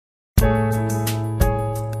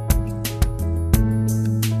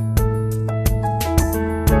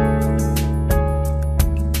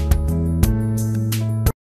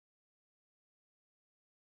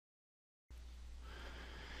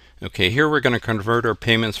Okay, here we're going to convert our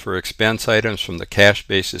payments for expense items from the cash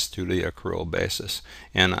basis to the accrual basis.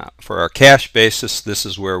 And for our cash basis, this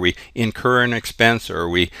is where we incur an expense or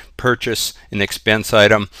we purchase an expense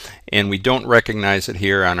item, and we don't recognize it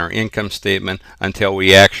here on our income statement until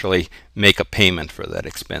we actually make a payment for that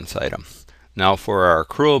expense item. Now for our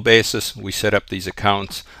accrual basis, we set up these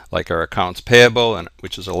accounts like our accounts payable,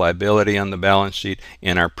 which is a liability on the balance sheet,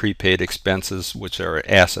 and our prepaid expenses, which are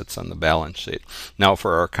assets on the balance sheet. Now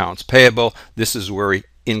for our accounts payable, this is where we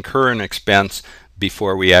incur an expense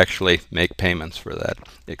before we actually make payments for that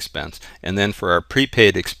expense. And then for our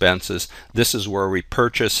prepaid expenses, this is where we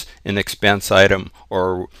purchase an expense item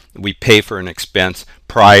or we pay for an expense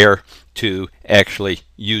prior to actually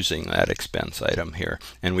using that expense item here.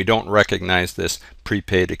 And we don't recognize this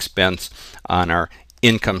prepaid expense on our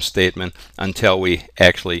income statement until we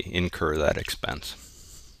actually incur that expense.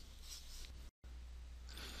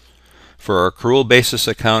 For our accrual basis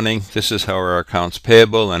accounting, this is how our accounts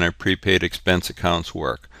payable and our prepaid expense accounts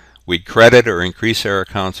work. We credit or increase our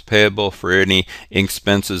accounts payable for any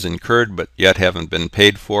expenses incurred but yet haven't been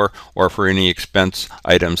paid for, or for any expense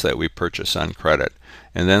items that we purchase on credit.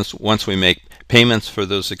 And then once we make payments for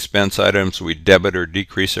those expense items, we debit or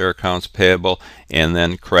decrease our accounts payable and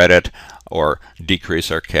then credit or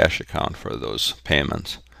decrease our cash account for those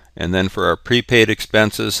payments. And then for our prepaid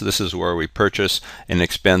expenses, this is where we purchase an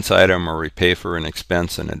expense item or we pay for an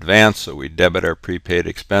expense in advance. So we debit our prepaid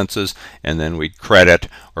expenses and then we credit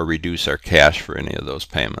or reduce our cash for any of those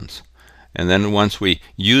payments. And then once we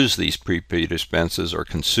use these prepaid expenses or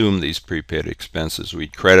consume these prepaid expenses, we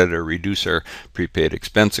credit or reduce our prepaid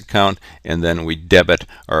expense account, and then we debit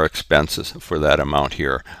our expenses for that amount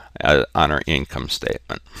here on our income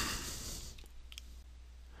statement.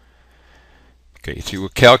 Okay, to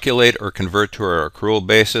calculate or convert to our accrual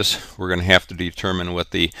basis, we're going to have to determine what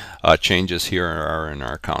the changes here are in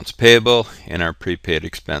our accounts payable and our prepaid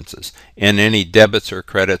expenses. And any debits or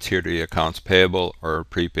credits here to the accounts payable or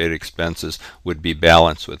prepaid expenses would be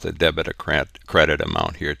balanced with a debit or credit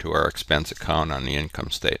amount here to our expense account on the income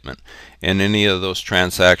statement. And any of those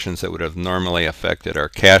transactions that would have normally affected our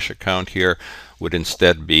cash account here would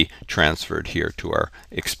instead be transferred here to our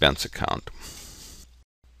expense account.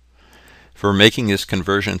 For making this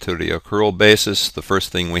conversion to the accrual basis, the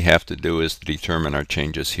first thing we have to do is to determine our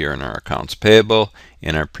changes here in our accounts payable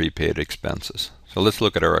and our prepaid expenses. So let's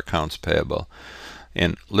look at our accounts payable.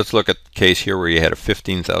 And let's look at the case here where you had a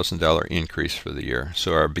 $15,000 increase for the year.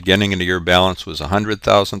 So our beginning of the year balance was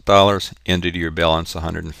 $100,000, end of the year balance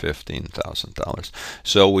 $115,000.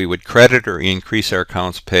 So we would credit or increase our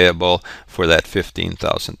accounts payable for that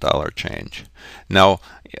 $15,000 change. Now,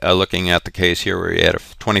 looking at the case here where you had a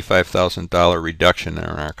 $25,000 reduction in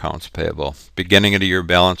our accounts payable. Beginning of the year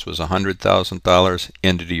balance was $100,000,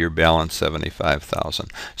 end of the year balance $75,000.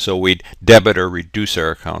 So we'd debit or reduce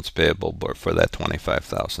our accounts payable for that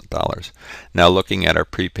 $25,000. Now looking at our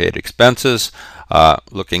prepaid expenses,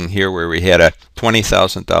 looking here where we had a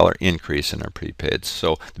 $20,000 increase in our prepaids.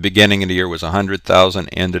 So the beginning of the year was $100,000,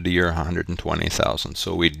 end of the year $120,000.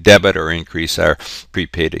 So we debit or increase our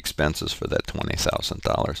prepaid expenses for that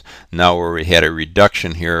 $20,000. Now where we had a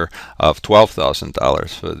reduction here of $12,000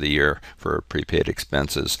 for the year for prepaid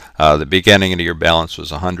expenses. The beginning of the year balance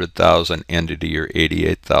was $100,000, end of the year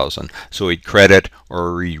 $88,000. So we credit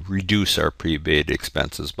or reduce our prepaid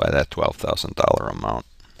expenses by that $12,000 amount.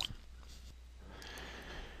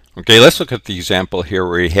 Okay, let's look at the example here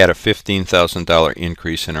where we had a $15,000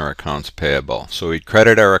 increase in our accounts payable. So we'd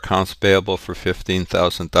credit our accounts payable for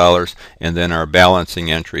 $15,000, and then our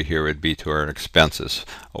balancing entry here would be to our expenses,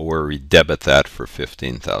 where we debit that for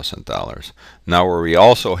 $15,000. Now where we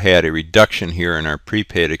also had a reduction here in our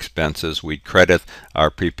prepaid expenses, we'd credit our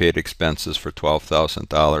prepaid expenses for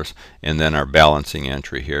 $12,000, and then our balancing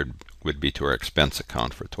entry here would be to our expense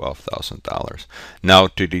account for $12,000. Now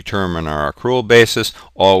to determine our accrual basis,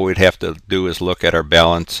 all we'd have to do is look at our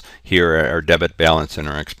balance here, our debit balance in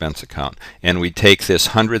our expense account. And we take this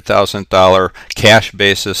 $100,000 cash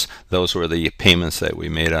basis, those were the payments that we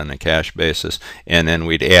made on a cash basis, and then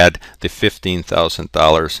we'd add the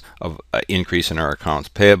 $15,000 of increase in our accounts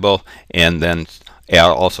payable, and then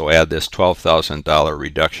also add this $12,000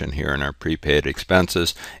 reduction here in our prepaid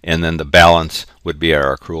expenses, and then the balance would be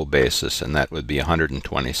our accrual basis, and that would be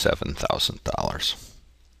 $127,000.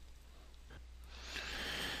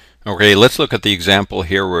 Okay, let's look at the example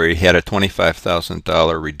here where we had a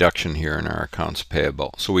 $25,000 reduction here in our accounts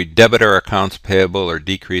payable. So we debit our accounts payable or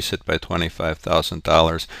decrease it by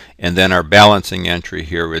 $25,000, and then our balancing entry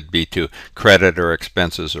here would be to credit our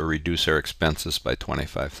expenses or reduce our expenses by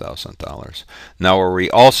 $25,000. Now where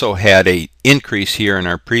we also had a increase here in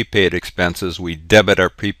our prepaid expenses, we debit our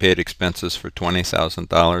prepaid expenses for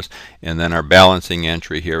 $20,000, and then our balancing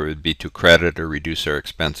entry here would be to credit or reduce our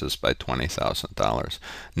expenses by $20,000.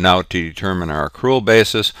 Now to determine our accrual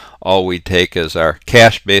basis, all we take is our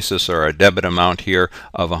cash basis or our debit amount here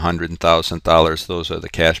of $100,000. Those are the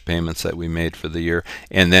cash payments that we made for the year,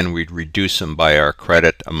 and then we'd reduce them by our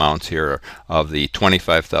credit amounts here of the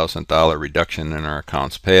 $25,000 reduction in our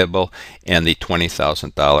accounts payable and the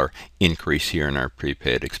 $20,000 increase here in our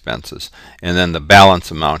prepaid expenses. And then the balance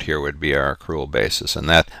amount here would be our accrual basis, and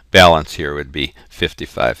that balance here would be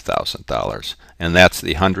 $55,000. And that's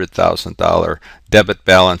the $100,000 debit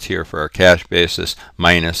balance here for our cash basis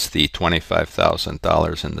minus the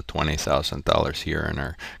 $25,000 and the $20,000 here in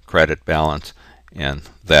our credit balance, and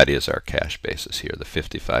that is our cash basis here, the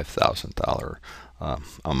 $55,000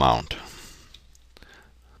 amount.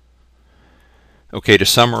 Okay, to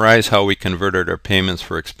summarize how we converted our payments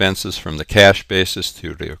for expenses from the cash basis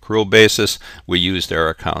to the accrual basis, we used our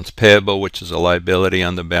accounts payable, which is a liability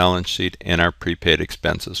on the balance sheet, and our prepaid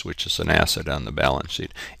expenses, which is an asset on the balance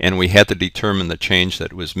sheet. And we had to determine the change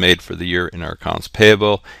that was made for the year in our accounts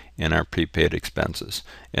payable and our prepaid expenses.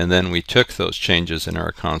 And then we took those changes in our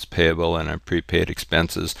accounts payable and our prepaid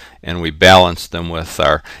expenses and we balanced them with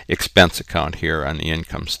our expense account here on the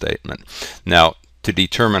income statement. Now, to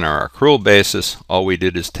determine our accrual basis, all we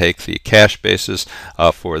did is take the cash basis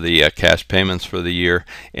for the cash payments for the year,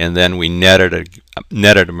 and then we netted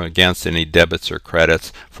them against any debits or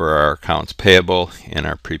credits for our accounts payable and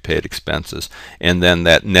our prepaid expenses, and then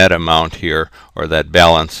that net amount here, or that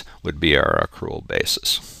balance, would be our accrual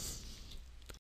basis.